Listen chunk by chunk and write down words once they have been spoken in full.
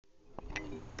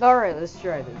Alright, let's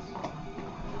try this.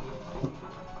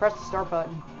 Press the start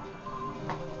button.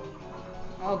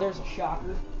 Oh, there's a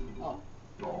shocker. Oh.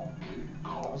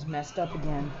 It was messed up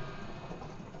again.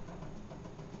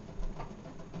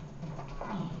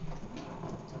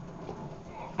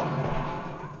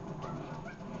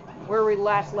 Where we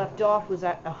last left off was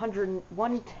at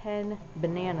 110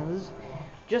 bananas.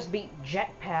 Just beat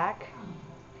Jetpack.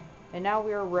 And now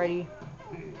we are ready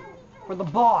for the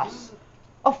boss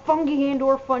of Fungi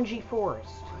and/or Fungi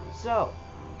Forest. So,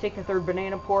 take the third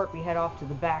banana port, we head off to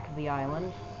the back of the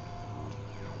island,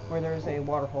 where there's a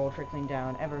waterfall trickling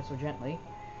down ever so gently.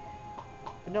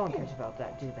 But no one cares about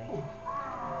that, do they?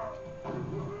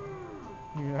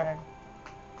 Yeah.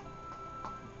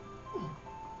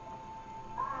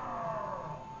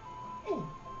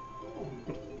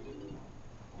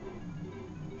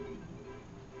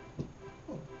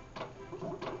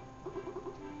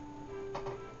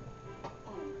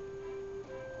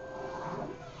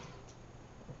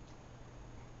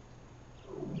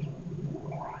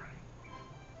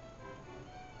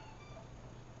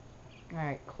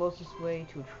 Alright, closest way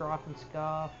to a trough and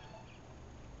scoff.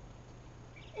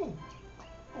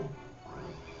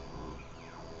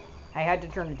 I had to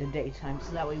turn it to daytime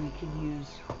so that way we could use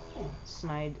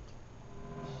Snide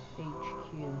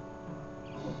HQ.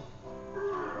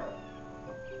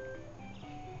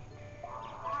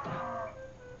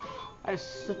 I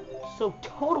so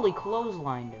totally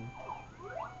clotheslined him.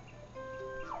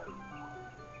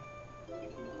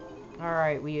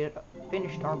 Alright, we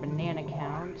finished our banana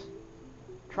count.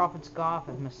 Trough and Scoff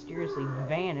have mysteriously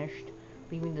vanished,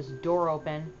 leaving this door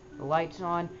open, the lights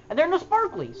on, and there are no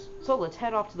sparklies! So let's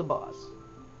head off to the boss.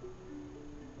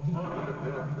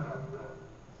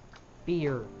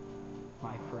 Fear,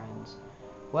 my friends.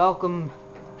 Welcome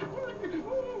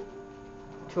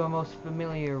to a most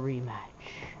familiar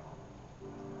rematch.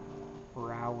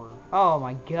 For our... Oh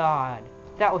my god.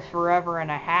 That was forever and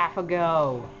a half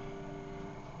ago.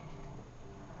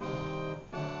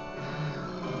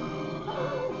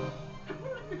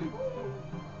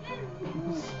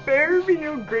 Spare me,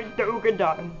 you great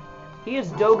Dogadon. He is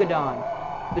Dogadon.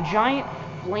 The giant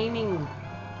flaming...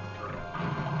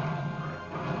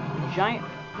 The giant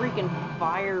freaking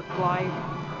firefly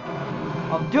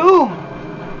of doom!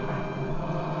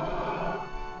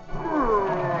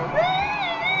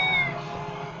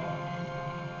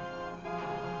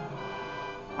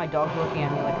 My dog's looking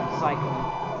at me like I'm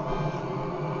cycling.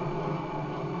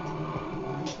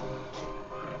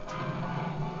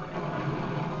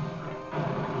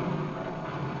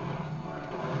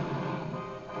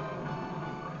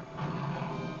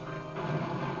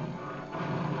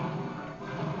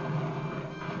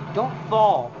 Don't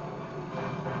fall.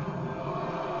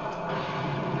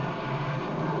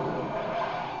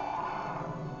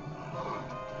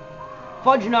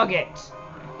 Fudge nuggets.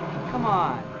 Come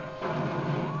on.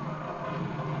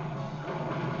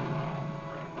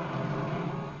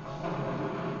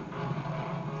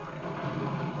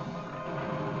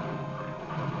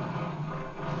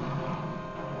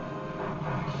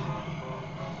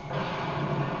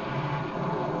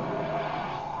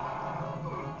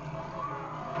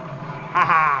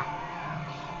 Haha!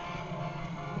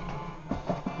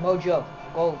 Mojo,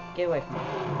 go, get away from me.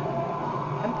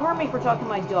 And pardon me for talking to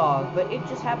my dog, but it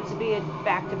just happens to be a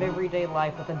fact of everyday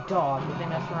life with a dog that they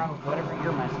mess around with whatever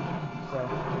you're messing with, so...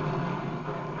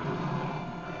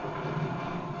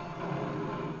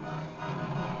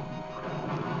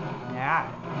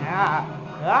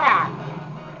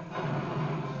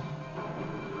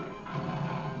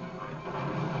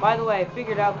 By the way, I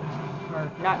figured out, or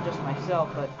not just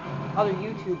myself, but other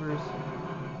YouTubers,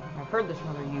 I've heard this from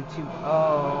other YouTubers.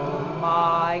 Oh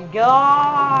my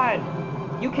god!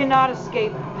 You cannot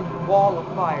escape the wall of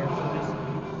fire, so just...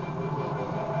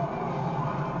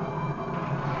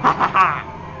 Ha ha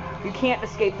ha! You can't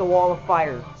escape the wall of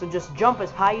fire, so just jump as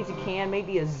high as you can,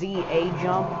 maybe a ZA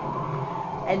jump,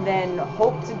 and then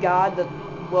hope to God that,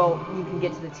 well, you can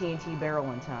get to the TNT barrel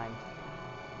in time.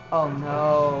 Oh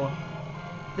no.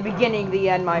 The beginning, the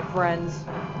end, my friends.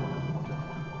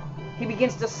 He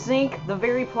begins to sink the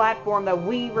very platform that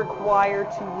we require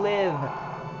to live.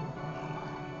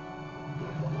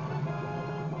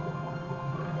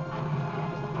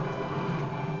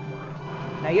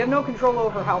 Now, you have no control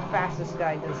over how fast this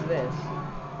guy does this.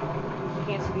 You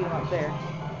can't speed him up there.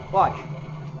 Watch.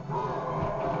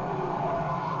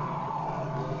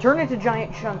 Turn into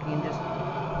Giant Chunky and just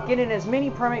get in as many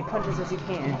primate punches as you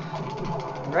can.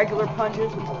 Regular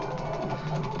punches.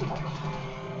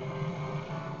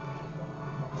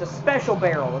 It's a special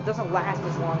barrel. It doesn't last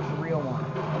as long as the real one.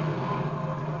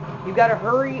 You gotta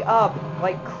hurry up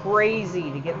like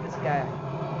crazy to get this guy.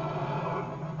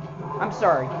 I'm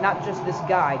sorry, not just this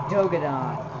guy,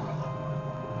 Dogadon.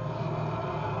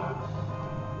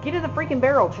 Get in the freaking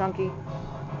barrel, Chunky.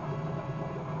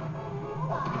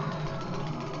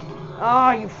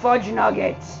 Oh, you fudge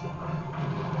nuggets.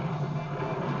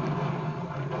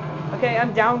 Okay,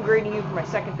 I'm downgrading you from my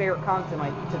second favorite con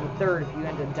to the third if you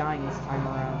end up dying this time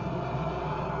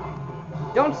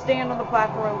around. Don't stand on the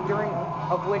platform during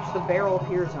of which the barrel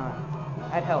appears on.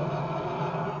 That'd help.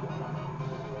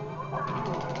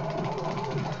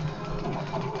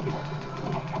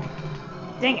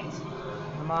 Dang it!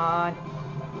 Come on.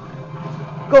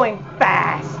 Going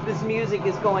fast! This music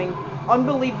is going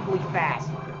unbelievably fast.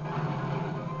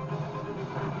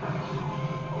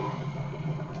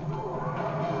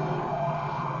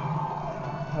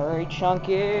 Hurry,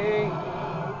 Chunky!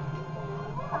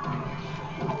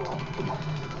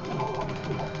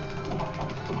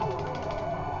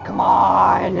 Come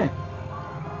on!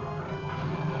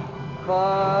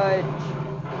 Fudge!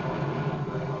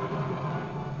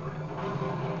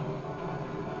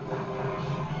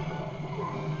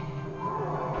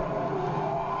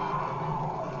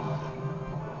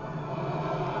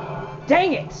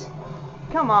 Dang it!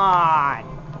 Come on!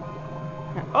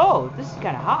 Oh, this is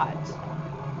kind of hot.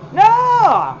 No!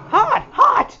 Hot!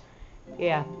 Hot!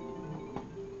 Yeah.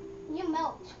 You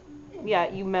melt.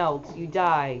 Yeah, you melt. You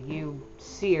die. You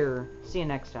sear. See you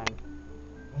next time.